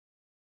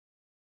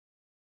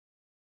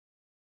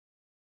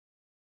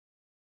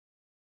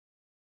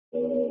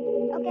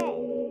Okay.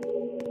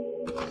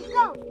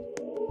 Go.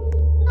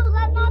 No,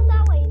 not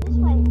that way. This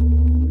way.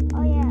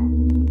 Oh yeah.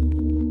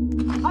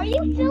 Are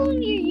you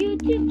filming your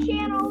YouTube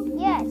channel?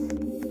 Yes.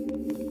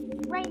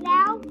 Right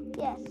now?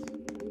 Yes.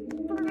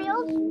 For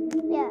reals?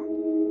 Yeah.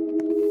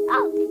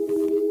 Oh,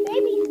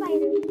 baby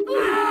spiders.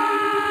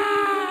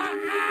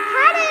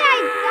 How did I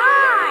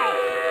die?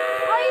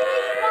 Are you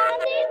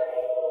responding?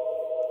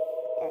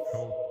 Yes.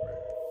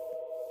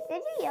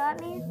 Did you yell at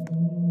me?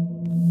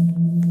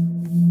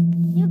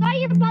 You got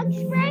your bug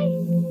spray?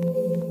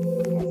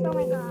 Yes, oh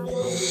my god.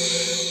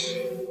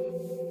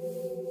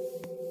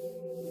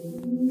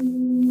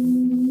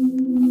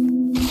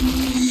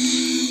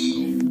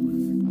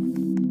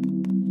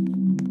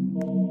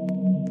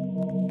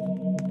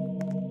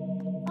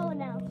 Oh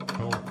no.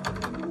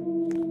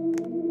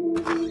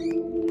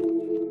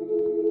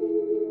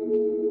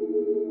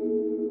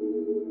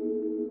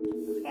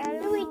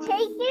 Do we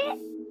take it?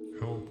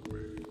 Help me.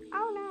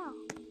 Oh no.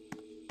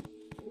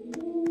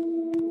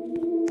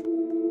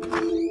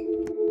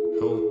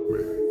 Help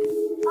me.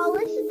 Oh,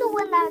 this is the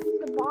one that's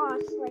the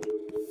boss. Like,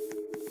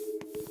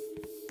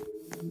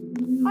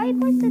 how are you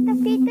supposed to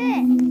defeat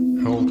this?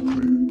 Help me.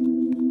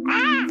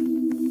 Ah!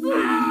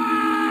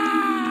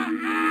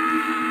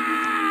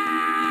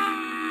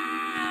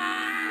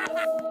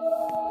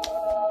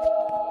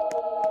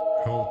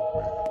 Help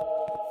me.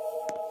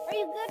 Are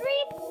you good,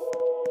 Reed?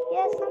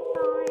 Yes, I'm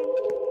fine.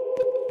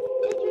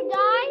 Did you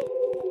die?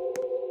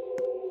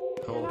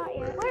 Help Not me.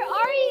 yet. Where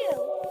are you?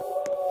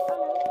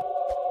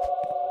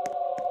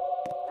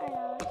 Oh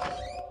no.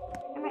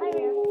 I'm right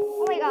here.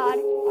 Oh my god. Oh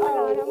my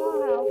god, I'm on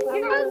health.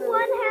 You're on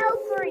 1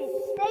 health, Reed.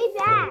 Stay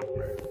back.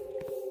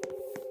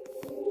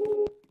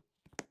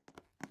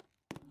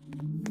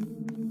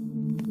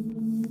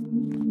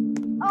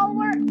 Oh,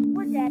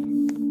 we're dead.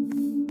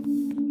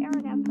 Yeah,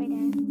 we're halfway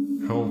dead.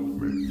 Help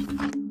me.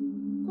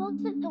 Close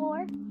the door.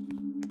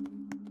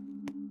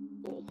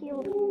 Get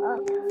healed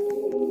up.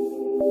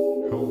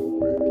 Help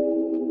me.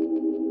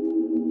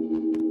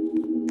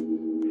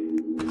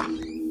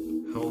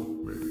 Help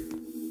me.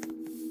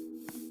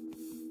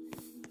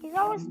 He's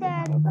almost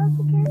dead. Is that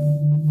okay?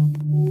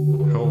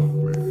 Help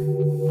me.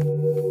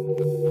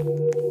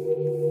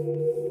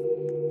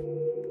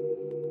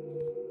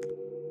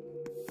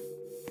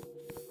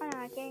 Oh no, I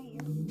can't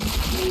heal.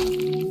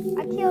 I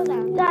killed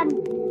him. Done.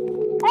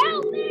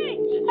 Help me!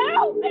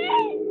 Help me!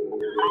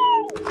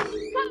 Help!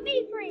 Cut me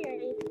free,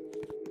 Reed.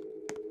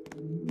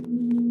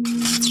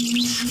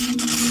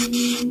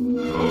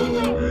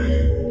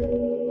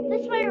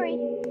 This way,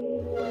 Reed.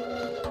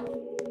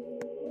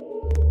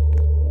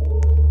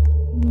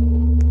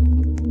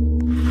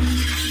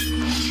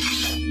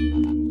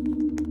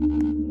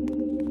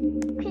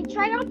 Okay,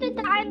 try not to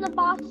die in the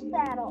boss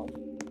battle.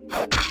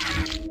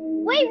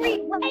 Wait,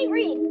 Reed. Wait,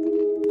 Reed.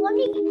 Let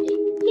me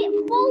get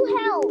full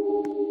health.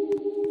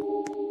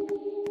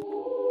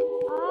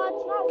 Oh,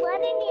 it's not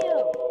letting you.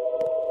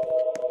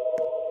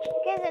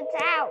 Because it's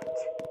out.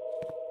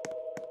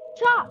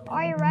 Chop,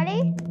 are you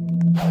ready?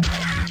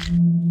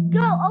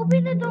 Go,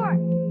 open the door.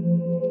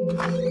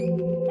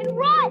 And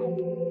run!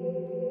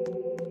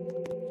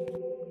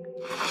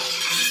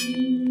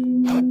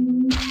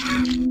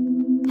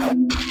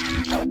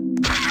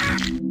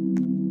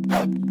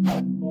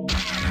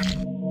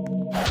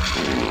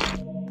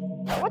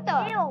 What the?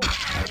 Ew.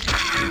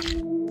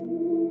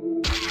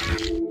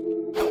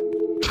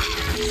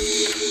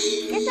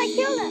 Yes, I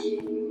killed him.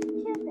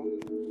 Killed him.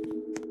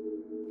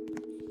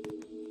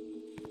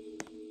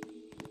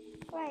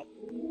 Right.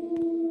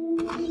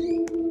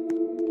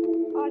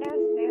 Oh,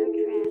 there's bear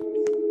traps.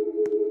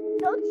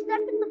 Don't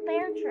step in the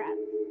bear trap.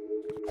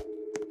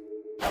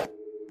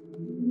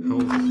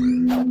 Help me.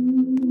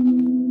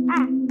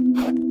 Ah.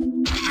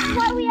 That's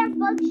why we have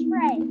bug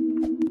spray.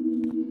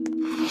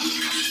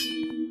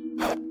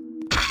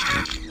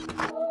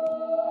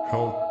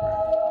 Help me.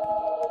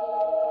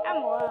 I'm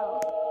low.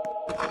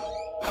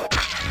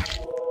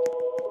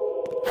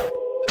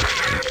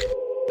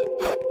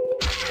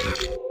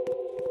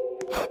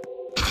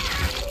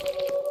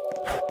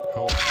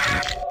 Help me.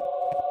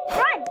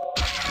 Run!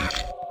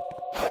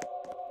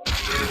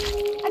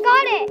 I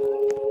got it!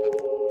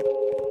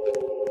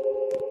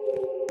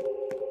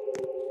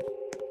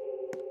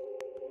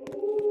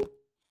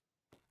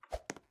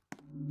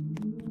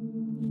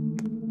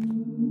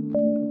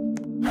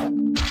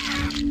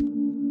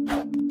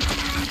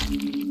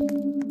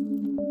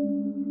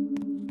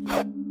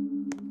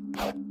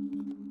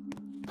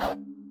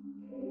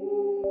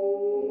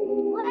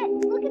 What?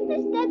 Look at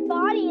this dead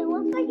body. It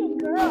looks like a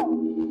girl.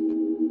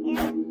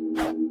 Yeah.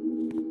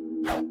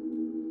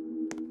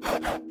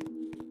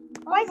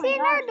 Oh, I see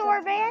another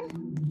door, Van.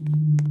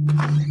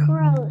 It's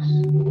gross.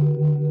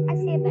 I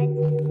see a bed.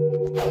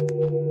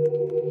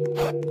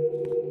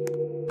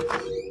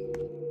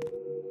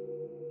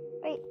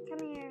 Wait,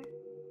 come here.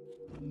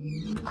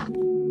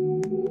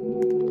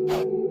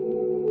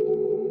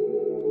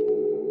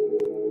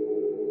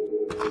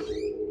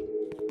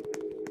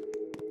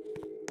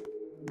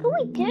 What do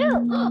we do?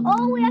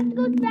 Oh, we have to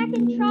go back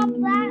and chop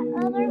that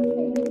other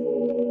thing.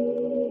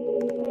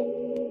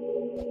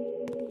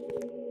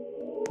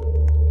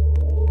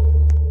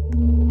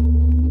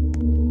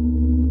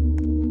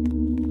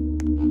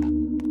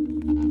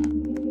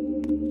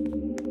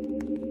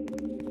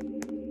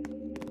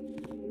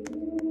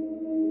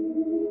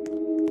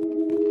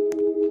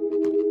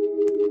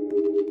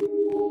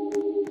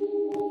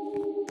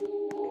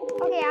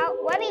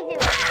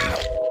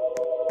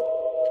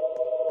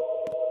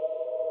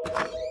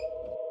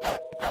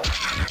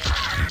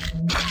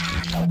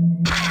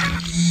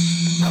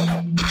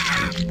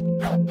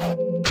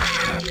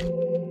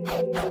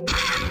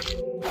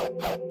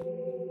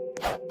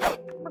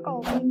 We're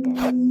gonna read this.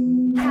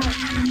 Ow.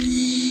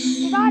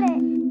 You got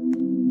it.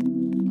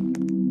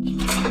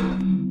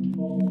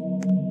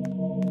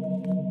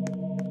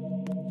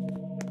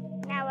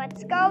 Now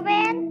let's go,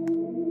 man.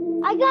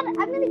 I'm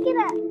gonna get a.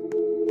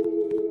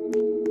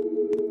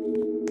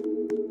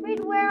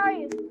 Reed, where are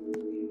you?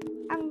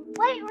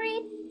 Wait,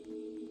 Reed.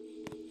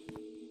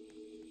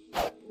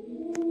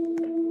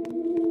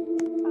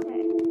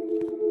 Okay.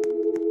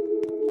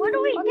 What do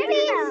we do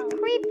now? These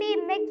creepy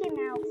Mickey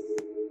Mouse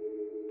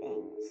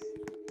things.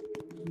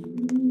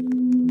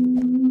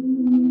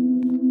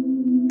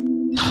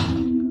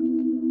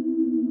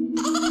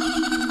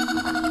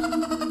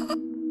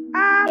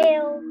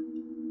 Ew.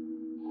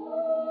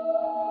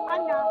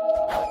 I'm not.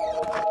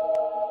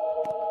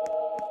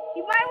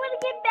 You might want to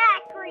get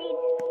back, Reed.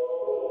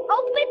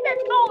 Open the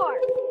door.